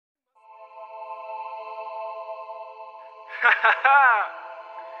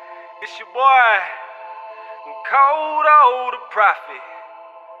It's your boy, CoDo the Prophet.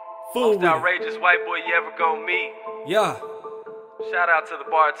 Most outrageous white boy you ever gonna meet. Yeah. Shout out to the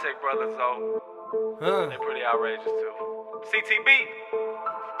Bartech brothers, though. They're pretty outrageous too. CTB.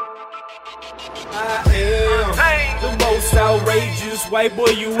 I am the most outrageous white boy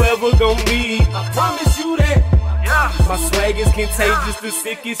you ever gonna meet. I promise you that. Yeah. My swag is contagious, the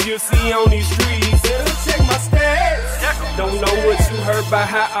sickest you'll see on these streets. Better check my stats. Don't know what you heard about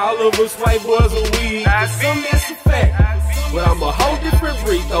how all of us white boys are weak. Some that's a fact. But I'm a whole different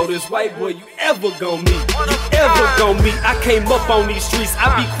breed, though, this white boy you ever gon' meet. You ever gon' meet. I came up on these streets.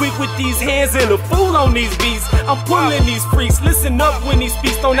 I be quick with these hands and a fool on these beats. I'm pulling these freaks. Listen up when these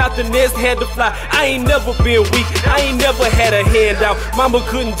beats thrown out the nest, had to fly. I ain't never been weak. I ain't never had a handout. Mama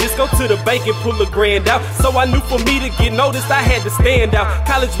couldn't just go to the bank and pull a grand out. So I knew for me to get noticed, I had to stand out.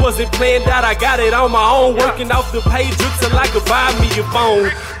 College wasn't planned out. I got it on my own. Working off the pay drip till I could buy me a phone.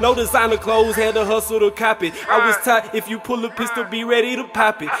 No designer clothes, had to hustle to cop it. I was taught if you pull a pistol, be ready to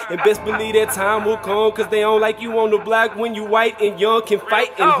pop it. And best believe that time will come, cause they don't like you on the block when you white and young, can fight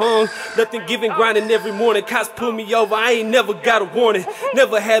and hung. Nothing giving, grinding every morning. Cops pull me over, I ain't never got a warning.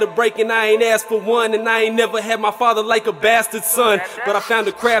 Never had a break and I ain't asked for one. And I ain't never had my father like a bastard son. But I found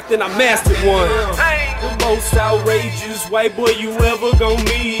a craft and I mastered one. The most outrageous white boy you ever gon'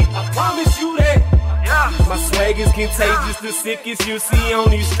 meet. I promise you that. My swag is contagious, the sickest you see on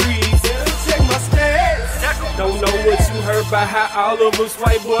these streets. Better check my stats. Don't know what you heard about how all of us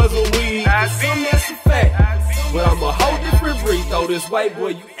white boys are weak. Some that's a fact. But I'm a whole different breed, though, this white boy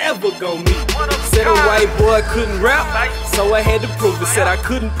you ever gon' meet. Said a white boy couldn't rap, so I had to prove it. Said I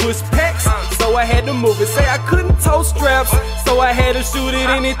couldn't push packs, so I had to move it. Say I couldn't tow straps, so I had to shoot it.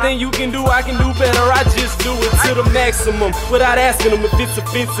 Anything you can do, I can do better. I just do it to the maximum without asking them if it's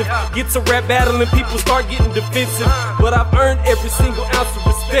offensive. Get to rap battle and people start getting defensive. But I've earned every single ounce of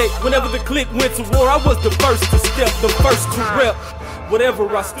respect. Whenever the clique went to war, I was the first to step, the first to rep. Whatever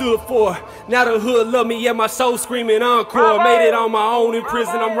I stood for. Now the hood love me, yeah, my soul screaming encore. Made it on my own in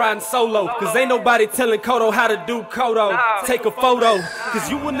prison, I'm riding solo. Cause ain't nobody telling CoDo how to do CoDo. Take a photo, cause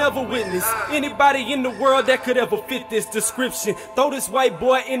you will never witness anybody in the world that could ever fit this description. Throw this white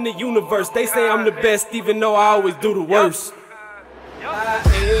boy in the universe. They say I'm the best, even though I always do the worst.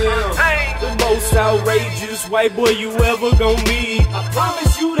 I am the most outrageous white boy you ever gon' meet. I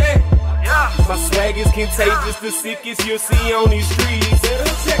promise you that. My swag is contagious, the sickest you'll see on these streets.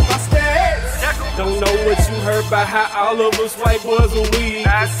 Better check my stats. Don't know what you heard about how all of us white boys are weak.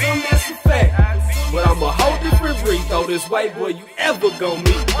 Some that's a fact. But I'm a whole different breed, though, this white boy you ever gon'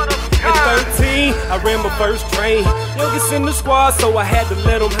 meet. At 13, I ran my first train. Youngest in the squad, so I had to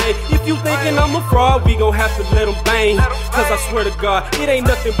let him hang. If you thinking I'm a fraud, we gon' have to let him bang. Cause I swear to God, it ain't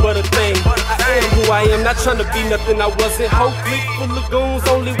nothing but a thing. I am who I am, not trying to be nothing I wasn't. Whole clique full of goons,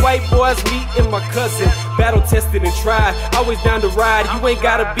 only white boys, me and my cousin. Battle tested and tried, always down to ride. You ain't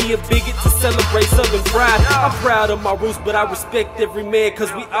gotta be a bigot to celebrate Southern pride. I'm proud of my roots, but I respect every man.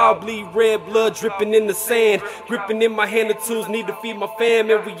 Cause we all bleed red blood dripping in the sand. Gripping in my hand, the tools need to feed my fam.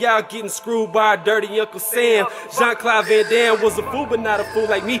 And we all getting screwed by our dirty Uncle Sam. Jean-Claude Van Damme was a fool, but not a fool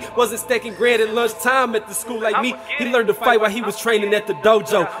like me. Wasn't stacking grand at lunchtime at the school like me. He learned to fight while he was training at the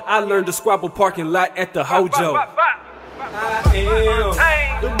dojo. I learned to squabble parking lot at the Hojo.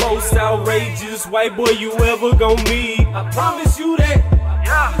 I am the most outrageous white boy you ever gon' meet. I promise you that.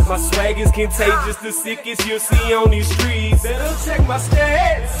 My swag is contagious, the sickest you'll see on these streets. Better check my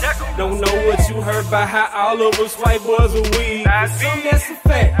stats. Don't know what you heard about how all of us white boys are weak. Some that's a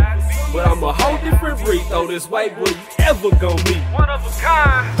fact. But I'm a whole different breed, though, this white boy you ever gon' meet. One of a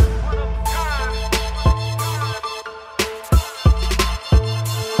kind.